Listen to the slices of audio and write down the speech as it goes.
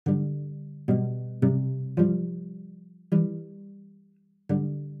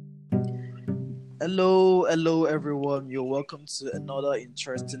Hello everyone. You're welcome to another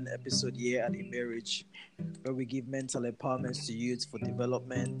interesting episode here at Emerge, where we give mental empowerment to youth for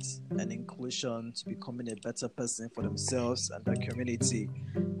development and inclusion to becoming a better person for themselves and their community.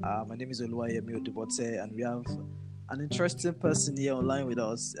 My name is Oluwayemi Odubote, and we have an interesting person here online with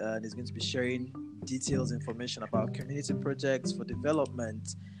us, and he's going to be sharing details, information about community projects for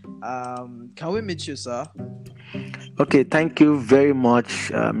development. Can we meet you, sir? Okay, thank you very much,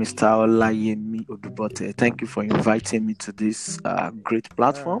 Mr. Olayemi Odubote. Thank you for inviting me to this great Yeah.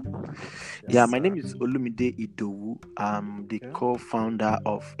 platform. Yes, Yeah, my sir. name is Olumide Idowu. I'm the Okay. co-founder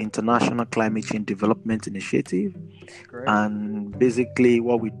of International Climate Change Development Initiative. Great. And basically,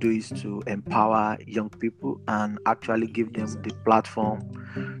 what we do is to empower young people and actually give them Amazing. the platform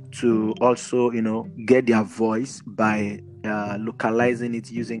to also, get their voice by localizing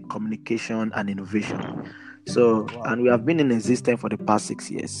it using communication and innovation. Wow, So, wow, and we have been in existence for the past 6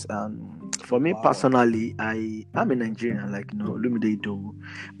 years. And for me wow. personally, I am a Nigerian, like Lumide Idowu,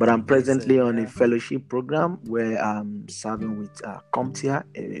 but I'm Amazing. presently on a Yeah. fellowship program where I'm serving with CompTIA,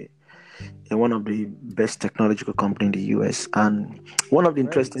 one of the best technological company in the US. And one of the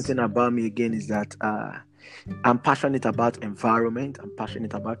interesting Great. thing about me again is that I'm passionate about environment. I'm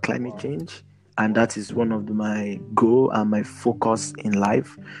passionate about climate Wow. change. And Wow. that is one of my goal and my focus in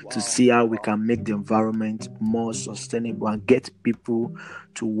life, to Wow. see how we Wow. can make the environment more sustainable and get people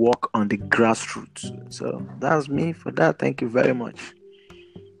to work on the grassroots. So that's me for that. Thank you very much.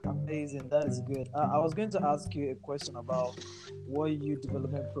 Amazing. That is good. I was going to ask you a question about what you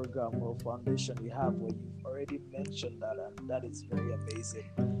development program or foundation you have, where you've already mentioned that, and that is very amazing.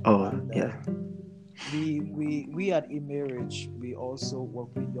 Oh, And yeah. we at eMarriage, we also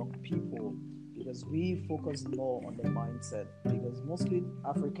work with young people because we focus more on the mindset, because mostly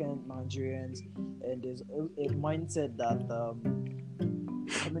African Nigerians, and there's a mindset that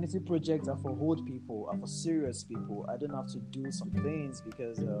community projects are for old people, are for serious people. I don't have to do some things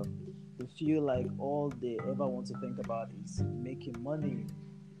because they feel like all they ever want to think about is making money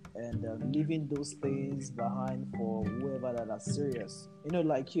and leaving those things behind for whoever that are serious. You know,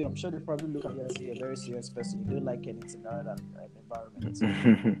 like you, I'm sure they probably look at you and say you're a very serious person. You don't like anything other than environment.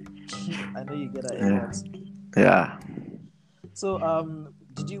 I know you get that a Yeah. lot. Yeah. So,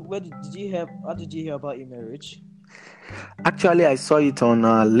 did you have? How did you hear about your marriage? Actually, I saw it on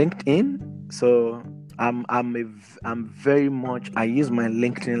LinkedIn. So I'm very much, I use my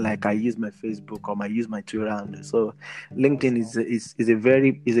LinkedIn like I use my Facebook or I use my Twitter handle. So LinkedIn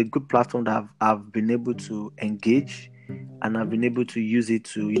Awesome. is a good platform that I've been able to engage, and I've been able to use it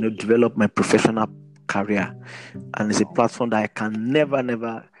to develop my professional career. And it's a Wow. platform that I can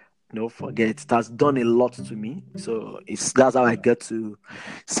never forget. That's done a lot to me. So that's how I get to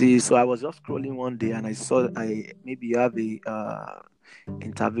see. So I was just scrolling one day and I saw, I maybe you have a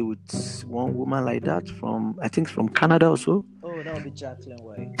interview with one woman like that from, I think, from Canada also. Oh, that would be Jacqueline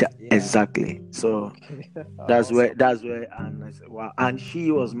Way. Yeah, Yeah. exactly. So Okay. that's where Awesome. and I said, wow. And she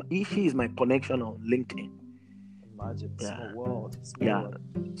is my connection on LinkedIn. Imagine, Yeah, small world, small yeah. world.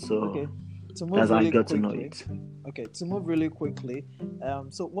 So Okay, to move that's how I really got to know quickly. it. Okay, to move really quickly.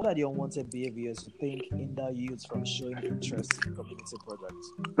 So, what are the unwanted behaviors you think hinder youth from showing interest in community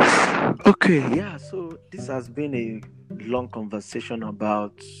projects? Okay, yeah. So this has been a long conversation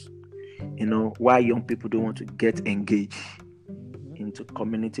about why young people don't want to get engaged into Mm-hmm.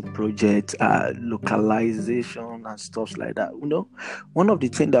 community projects, localization and stuff like that. One of the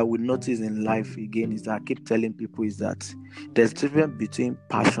things that we notice in life again is that I keep telling people is that there's difference between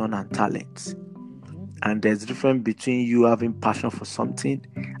passion and talent. Mm-hmm. And there's difference between you having passion for something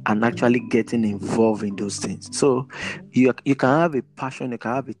and actually getting involved in those things. So Mm-hmm. you can have a passion, you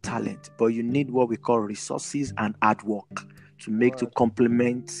can have a talent, but you need what we call resources and hard work to Word.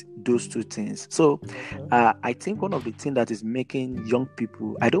 complement those two things. So Okay. I think one of the things that is making young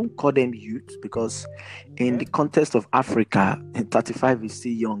people, I don't call them youth because in Okay. the context of Africa, 35 is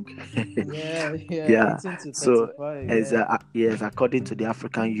still young. Yeah, yeah, Yeah. 18 to So 35. as Yeah. yes, according to the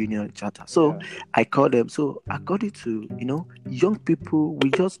African Union Charter. So Yeah. I call them. So according to young people,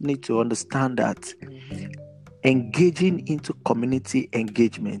 we just need to understand that Mm-hmm. engaging into community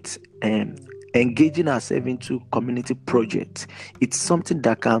engagement and engaging ourselves into community projects, it's something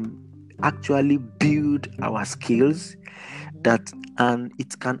that can actually build our skills, Mm-hmm. that and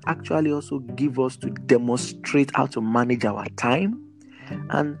it can actually also give us to demonstrate how to manage our time, Mm-hmm.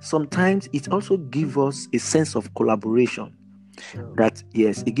 and sometimes it also gives us a sense of collaboration. True. That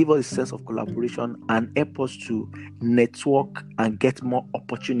yes, it gives us a sense of collaboration and help us to network and get more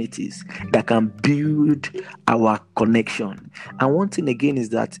opportunities that can build our connection. And one thing again is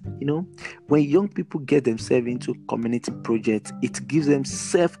that when young people get themselves into community projects, it gives them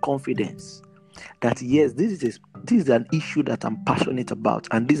self-confidence. that yes, this is an issue that I'm passionate about,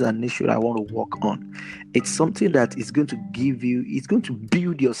 and this is an issue I want to work on. It's something that is going to it's going to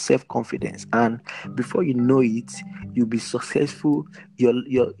build your self-confidence, and before you know it, you'll be successful.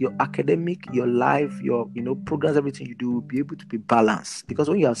 Your academic, your life, your programs, everything you do will be able to be balanced, because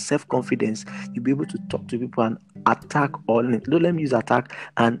when you have self-confidence, you'll be able to talk to people and attack on it. Don't let me use attack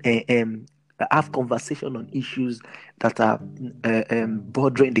and have conversation on issues that are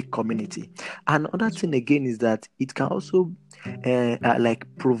bordering the community. And another thing again is that it can also like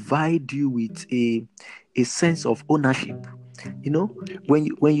provide you with a sense of ownership.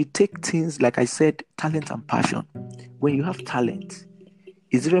 When you take things, like I said, talent and passion. When you have talent,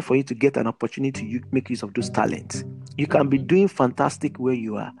 it's easier for you to get an opportunity to make use of those talents. You can be doing fantastic where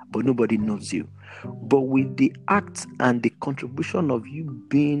you are, but nobody knows you. But with the act and the contribution of you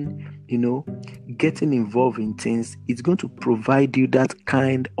being, getting involved in things, it's going to provide you that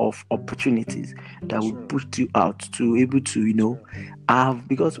kind of opportunities that will push you out to able to, have,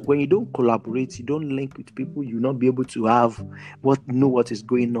 because when you don't collaborate, you don't link with people, you'll not be able to know what is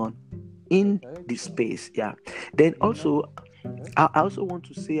going on in the space. Yeah. Then also, I also want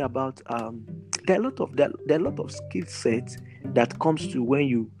to say about there are a lot of skill sets that comes to when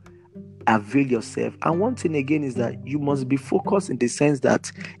you avail yourself. And one thing again is that you must be focused, in the sense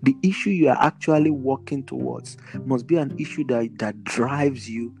that the issue you are actually working towards must be an issue that drives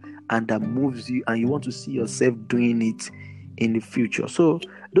you and that moves you, and you want to see yourself doing it in the future. So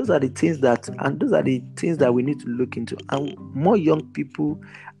those are the things that we need to look into. And more young people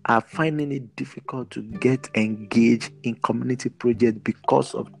are finding it difficult to get engaged in community projects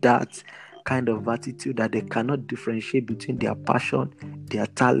because of that kind of attitude, that they cannot differentiate between their passion, their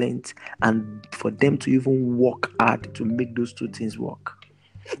talent, and for them to even work hard to make those two things work.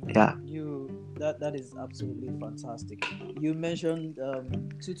 Yeah. That is absolutely fantastic. You mentioned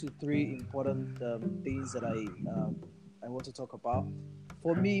 2 to 3 important things that I want to talk about.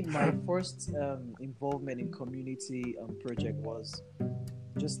 For me, my first involvement in community project was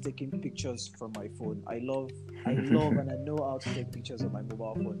just taking pictures from my phone. I love and I know how to take pictures on my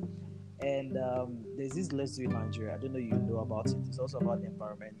mobile phone. And there's this Let's Do It Nigeria. I don't know if you know about it. It's also about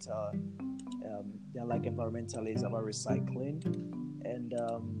environmental. They're like environmentalists, about recycling. And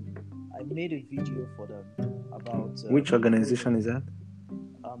I made a video for them about... Which organization is that?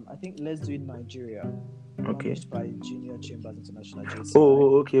 I think Let's Do It Nigeria. Okay. Managed by Junior Chambers International. JCI.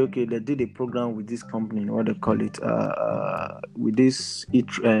 Oh, okay. They did a program with this company, what they call it, with this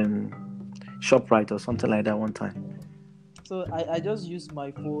ShopRite or something like that one time. So I just used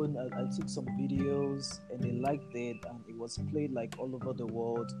my phone. I took some videos, and they liked it, and it was played like all over the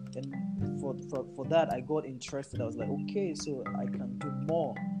world. And for that, I got interested. I was like, okay, so I can do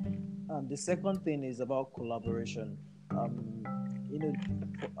more. The second thing is about collaboration.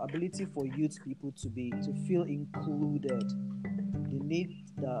 Ability for youth people to feel included. The need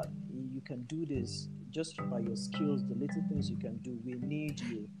that you can do this just by your skills, the little things you can do. We need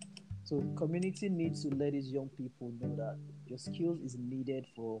you. So community needs to let these young people know that your skills is needed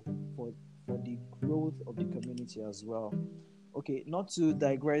for the growth of the community as well. Okay, not to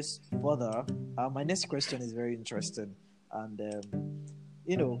digress further, my next question is very interesting. And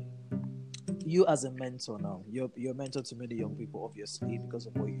you as a mentor now, you're a mentor to many young people, obviously, because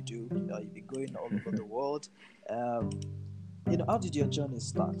of what you do. You've been going all over the world. How did your journey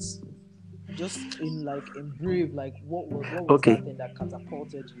start? Just in brief, what was that thing that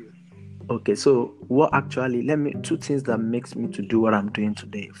catapulted you? Okay, so two things that makes me to do what I'm doing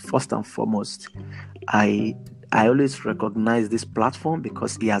today. First and foremost, I always recognize this platform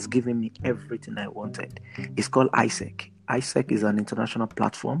because it has given me everything I wanted. It's called ISEC. ISEC is an international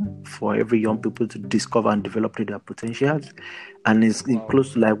platform for every young people to discover and develop their potentials, and it's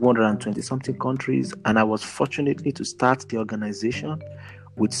close to 120 something countries. And I was fortunately to start the organization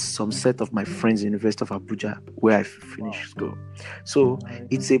with some set of my friends in the University of Abuja, where I finished school. So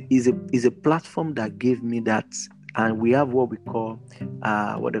it's a platform that gave me that, and we have what we call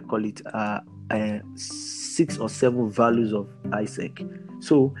 6 or 7 values of ISEC.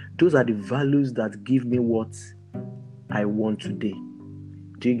 So those are the values that give me what I want today.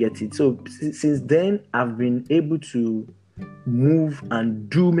 Do you get it? So since then, I've been able to move and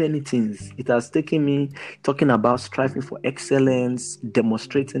do many things. It has taken me talking about striving for excellence,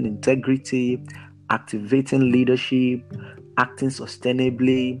 demonstrating integrity, activating leadership, acting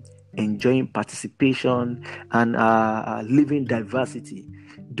sustainably, enjoying participation, and living diversity.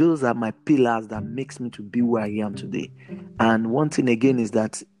 Those are my pillars that makes me to be where I am today. And one thing again is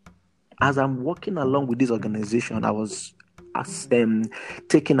that as I'm working along with this organization, I was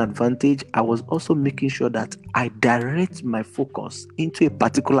taking advantage. I was also making sure that I direct my focus into a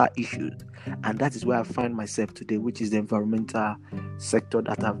particular issue, and that is where I find myself today, which is the environmental sector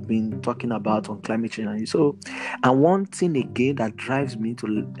that I've been talking about on climate change. So, and one thing again that drives me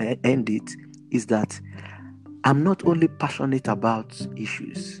to end it is that I'm not only passionate about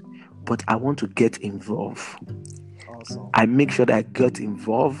issues, but I want to get involved. Awesome. I make sure that I get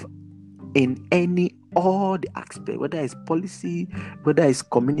involved in all the aspects, whether it's policy, whether it's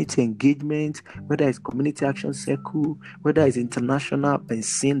community engagement, whether it's community action circle, whether it's international and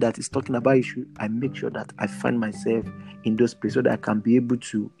scene that is talking about issue. I make sure that I find myself in those places so that I can be able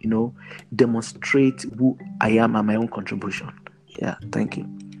to, demonstrate who I am and my own contribution. Yeah, thank you.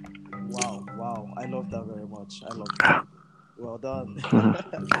 Wow, I love that very much. I love that. Well done.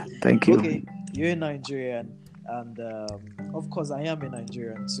 Thank you. Okay, you're a Nigerian, and of course I am a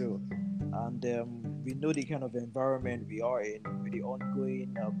Nigerian too, and we know the kind of environment we are in with the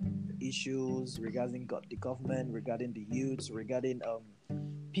ongoing issues regarding the government, regarding the youths, regarding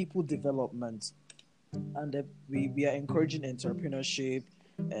people development, and we are encouraging entrepreneurship,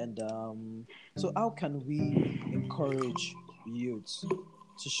 and so how can we encourage youths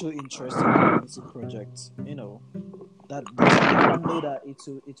to show interest in community projects? That they can know that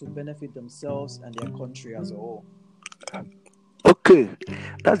it will benefit themselves and their country as a whole. Okay,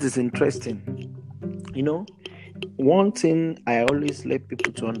 that is interesting. One thing I always let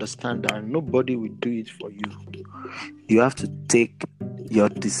people to understand that nobody will do it for you. You have to take your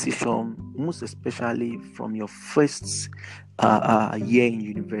decision, most especially from your first year in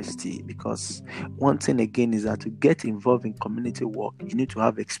university, because one thing again is that to get involved in community work, you need to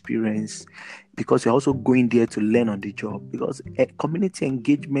have experience, because you're also going there to learn on the job. Because community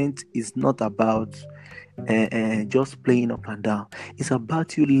engagement is not about just playing up and down. It's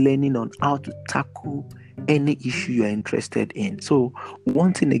about you learning on how to tackle any issue you're interested in. So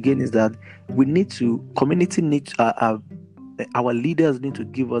one thing again is that community needs, our leaders need to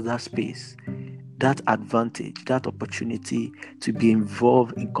give us that space, that advantage, that opportunity to be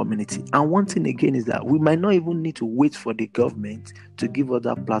involved in community. And one thing again is that we might not even need to wait for the government to give us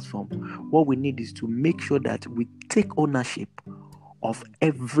that platform. What we need is to make sure that we take ownership of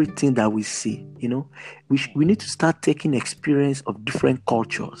everything that we see. We need to start taking experience of different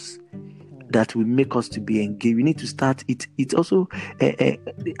cultures that will make us to be engaged. We need to start it. It's also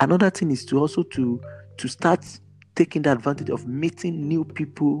another thing is to also to start taking the advantage of meeting new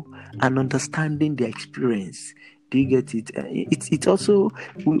people and understanding their experience. Do you get it? It's also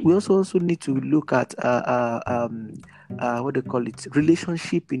we also need to look at what they call it,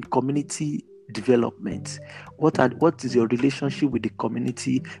 relationship in community development. What is your relationship with the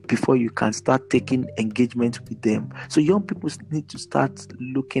community before you can start taking engagement with them? So young people need to start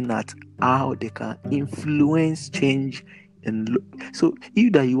looking at how they can influence change. And so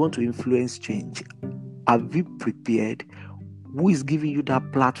if that you want to influence change, have you prepared? Who is giving you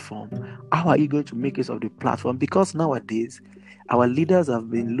that platform? How are you going to make use of the platform? Because nowadays our leaders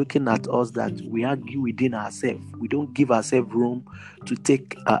have been looking at us that we argue within ourselves. We don't give ourselves room to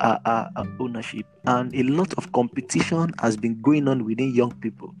take ownership. And a lot of competition has been going on within young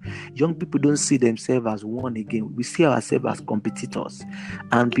people. Young people don't see themselves as one again. We see ourselves as competitors.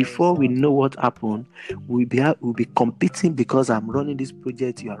 And before we know what happened, we'll be competing because I'm running this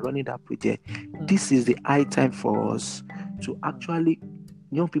project, you are running that project. This is the high time for us to actually,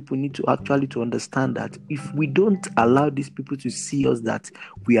 young people need to actually to understand that if we don't allow these people to see us that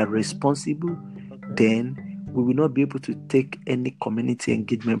we are responsible, then we will not be able to take any community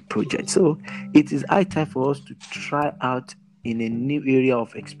engagement project. So it is high time for us to try out in a new area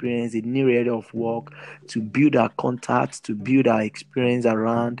of experience, a new area of work, to build our contacts, to build our experience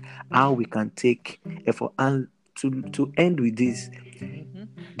around how we can take effort. And to end with this,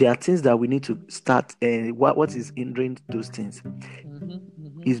 there are things that we need to start. What is hindering those things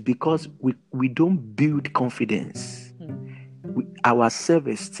is because we don't build confidence. Our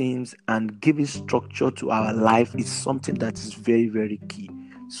self-esteem and giving structure to our life is something that is very, very key.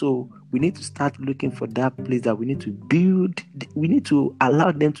 So we need to start looking for that place that we need to build. We need to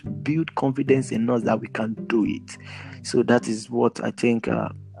allow them to build confidence in us that we can do it. So that is what I think.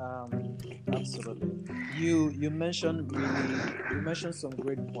 Absolutely. You mentioned some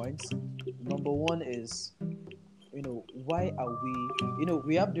great points. Number one is, why are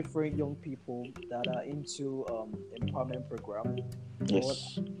we have different young people that are into empowerment program.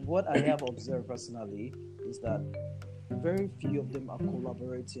 Yes. But what I have observed personally is that very few of them are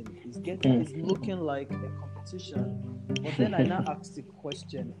collaborating. It's looking like a competition. But then I now ask the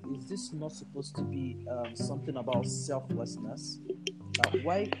question: is this not supposed to be something about selflessness?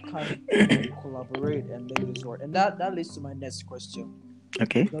 Why can't we collaborate and make this work? And that leads to my next question.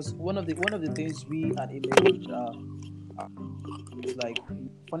 Okay. Because one of the things we at Emerge is like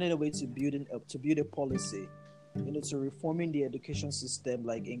finding a way to build a policy, to reforming the education system,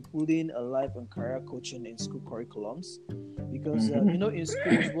 like including a life and career coaching in school curriculums. Because in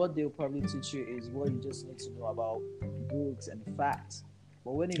schools, what they'll probably teach you is what you just need to know about books and facts.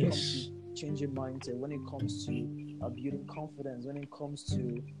 But when it comes Yes. to changing mindset, when it comes to building confidence, when it comes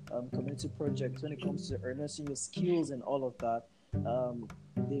to community projects, when it comes to harnessing your skills and all of that,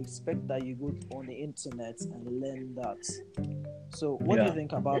 they expect that you go on the internet and learn that. So, what do you Yeah.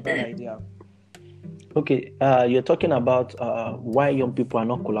 think about that idea? Okay. You're talking about why young people are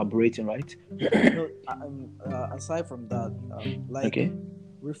not collaborating, right? No, aside from that, like Okay.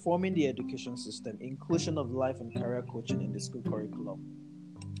 reforming the education system, inclusion of life and career coaching in the school curriculum.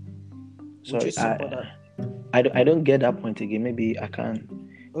 Would you Sorry, support that? I don't get that point again. Maybe I can.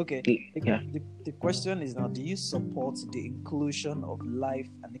 Okay. Yeah. The question is now, do you support the inclusion of life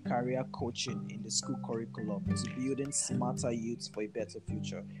and career coaching in the school curriculum to building smarter youths for a better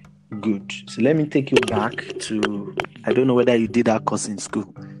future? Good. So let me take you back to, I don't know whether you did that course in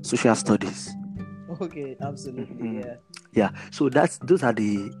school, social studies. Okay, absolutely, yeah. Yeah. So those are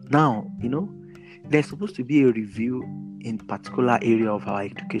now, there's supposed to be a review in particular area of our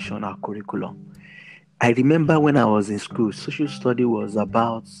education, our curriculum. I remember when I was in school, social study was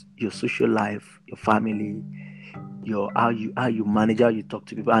about your social life, your family, your how you manage, how you talk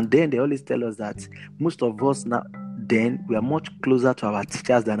to people. And then they always tell us that most of us now then we are much closer to our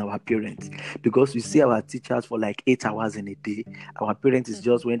teachers than our parents, because we see our teachers for like 8 hours in a day. Our parents is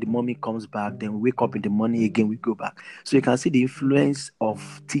just when the mommy comes back, then we wake up in the morning again, we go back. So you can see the influence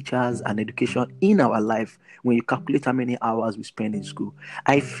of teachers and education in our life when you calculate how many hours we spend in school.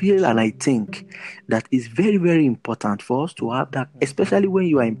 I feel and I think that it's very, very important for us to have that, especially when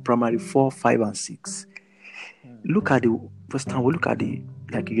you are in primary 4, 5, and 6. Look at the first time we look at the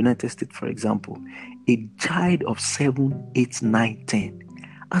like United States, for example. A child of 7, 8, 9, 10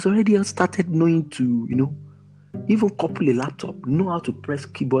 has already started knowing to, even couple a laptop, know how to press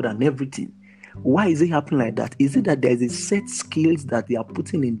keyboard and everything. Why is it happening like that? Is it that there's a set skills that they are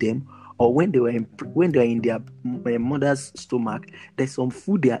putting in them, or when they're in their mother's stomach, there's some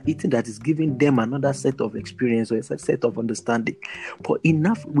food they are eating that is giving them another set of experience or a set of understanding? But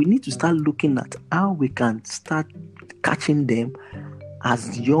we need to start looking at how we can start catching them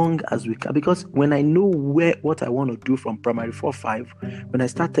as young as we can, because when I know what I want to do from primary 4, 5, when I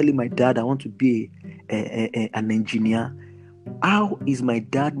start telling my dad I want to be an engineer, how is my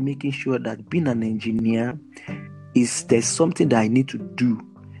dad making sure that being an engineer is there's something that I need to do?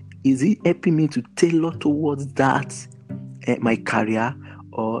 Is he helping me to tailor towards that my career,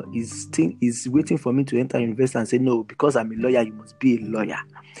 or is waiting for me to enter university and say, no, because I'm a lawyer, you must be a lawyer?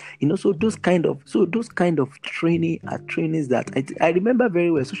 So those kind of training are trainings that I remember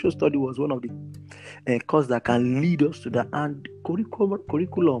very well. Social study was one of the course that can lead us to that. And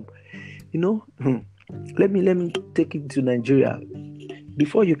curriculum, let me take it to Nigeria.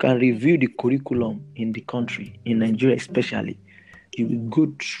 Before you can review the curriculum in the country, in Nigeria especially, you will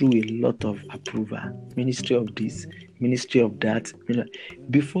go through a lot of approval, ministry of this, ministry of that.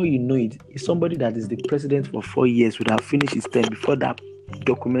 Before you know it, somebody that is the president for 4 years would have finished his term before that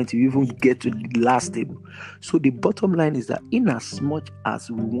document you even get to the last table. So the bottom line is that in as much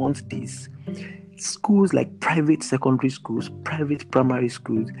as we want this, schools like private secondary schools, private primary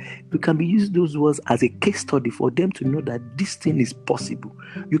schools, we can be using those words as a case study for them to know that this thing is possible.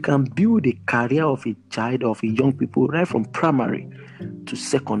 You can build a career of a child, of a young people, right from primary to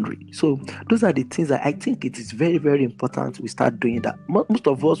secondary. So those are the things that I think it is very, very important we start doing that. Most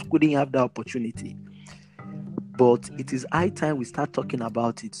of us couldn't have that opportunity, but it is high time we start talking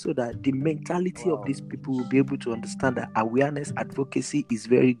about it, so that the mentality of these people will be able to understand that awareness, advocacy is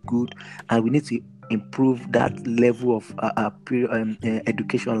very good, and we need to improve that level of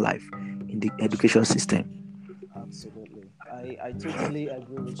education life in the education system. Absolutely. I totally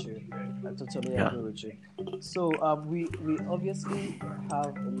agree with you. I totally Yeah. agree with you. So we obviously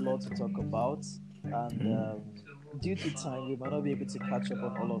have a lot to talk about, and due to time, we might not be able to catch up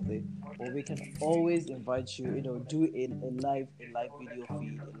on all of it. But we can always invite you, do a live video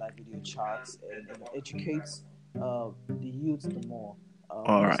feed, a live video chat, and educate the youth the more.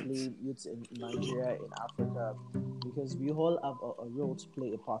 All right. Mostly youths in Nigeria, in Africa, because we all have a role to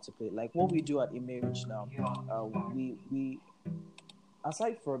play, a part to play. Like what we do at Emerge now, we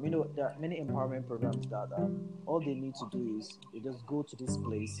aside from there are many empowerment programs that all they need to do is they just go to this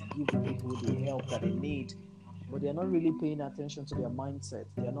place, give the people the help that they need, but they're not really paying attention to their mindset.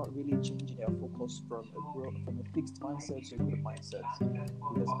 They're not really changing their focus from a fixed mindset to a good mindset.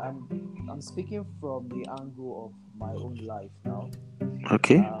 Because I'm speaking from the angle of my own life now.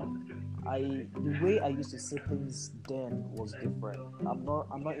 Okay. The way I used to see things then was different. I'm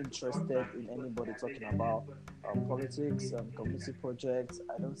not interested in anybody talking about politics, community projects.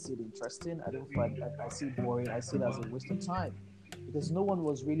 I don't see it interesting. I don't find I see it boring. I see it as a waste of time because no one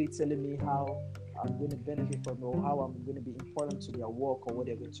was really telling me how I'm going to benefit from it or how I'm going to be important to their work or what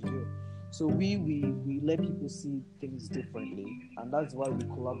they're going to do. So we let people see things differently, and that's why we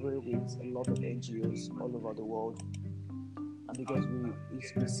collaborate with a lot of NGOs all over the world, and because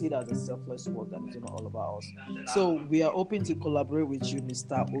we see it as a selfless work that is not all about us. So we are open to collaborate with you,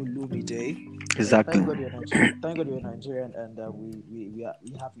 Mr. Olumide. Exactly. Thank God you're Nigerian. Thank God you're Nigerian, and we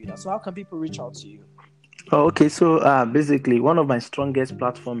have you there. So how can people reach out to you? Oh, okay, so basically, one of my strongest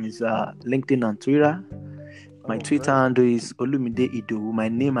platforms is LinkedIn and Twitter. My Twitter handle is Olumide Idowu, my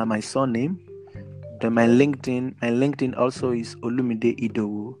name and my surname. Then my LinkedIn also is Olumide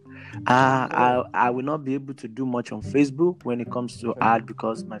Idowu. I will not be able to do much on Facebook when it comes to ad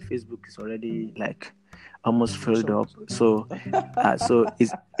because my Facebook is already like almost filled up. So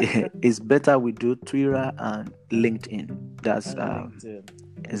it's better we do Twitter and LinkedIn. That's LinkedIn.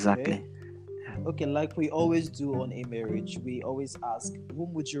 Exactly. Okay, like we always do on A Marriage, we always ask,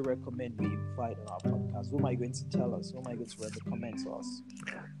 whom would you recommend we invite on our podcast? Whom are you going to tell us? Whom are you going to recommend to us?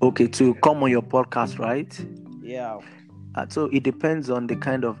 Okay, to come on your podcast, right? Yeah. So it depends on the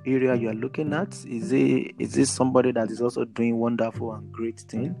kind of area you are looking at. Is this somebody that is also doing wonderful and great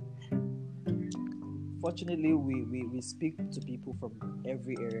thing? Fortunately, we speak to people from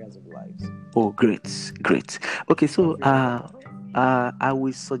every areas of lives. Oh, great. Okay, so I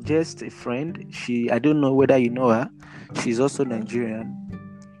will suggest a friend. I don't know whether you know her. She's also Nigerian.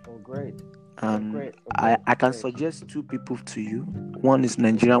 Oh, great. And I can suggest two people to you. One is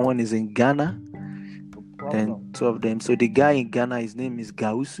Nigerian, one is in Ghana. Then two of them. So the guy in Ghana, his name is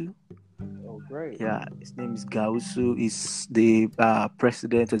Gausu. Oh, great. Yeah, his name is Gausu. He's the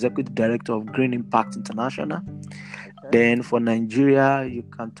president, executive director of Green Impact International. Okay. Then for Nigeria, you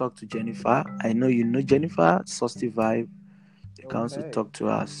can talk to Jennifer. I know you know Jennifer, Susti Vibe. You can also talk to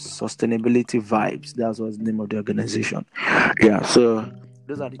her, Sustainability Vibes. That's what's the name of the organization. Yeah, so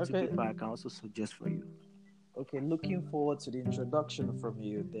those are the two people I can also suggest for you. Okay, looking forward to the introduction from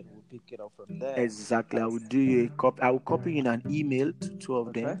you. Then we'll pick it up from there. Exactly. I will do you a copy. I will copy in an email to two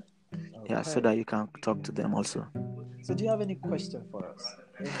of them. Yeah, so that you can talk to them also. So, do you have any question for us?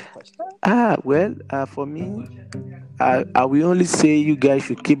 Any question? Well, for me, I will only say you guys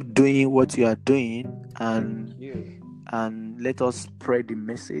should keep doing what you are doing and let us spread the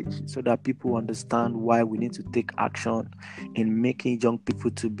message so that people understand why we need to take action in making young people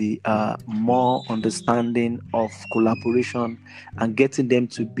to be more understanding of collaboration and getting them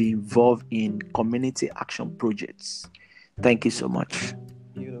to be involved in community action projects. Thank you so much.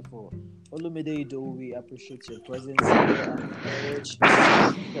 Beautiful. Olumide Idowu, we appreciate your presence here at Marriage.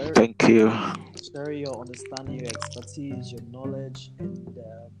 Thank you. Share your understanding, your expertise, your knowledge, and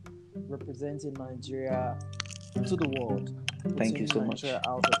representing Nigeria to the world. Thank you so much.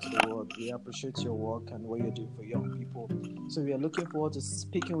 Out to the world. We appreciate your work and what you're doing for young people. So we are looking forward to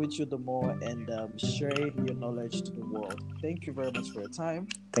speaking with you the more and sharing your knowledge to the world. Thank you very much for your time.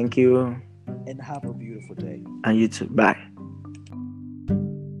 Thank you. And have a beautiful day. And you too. Bye.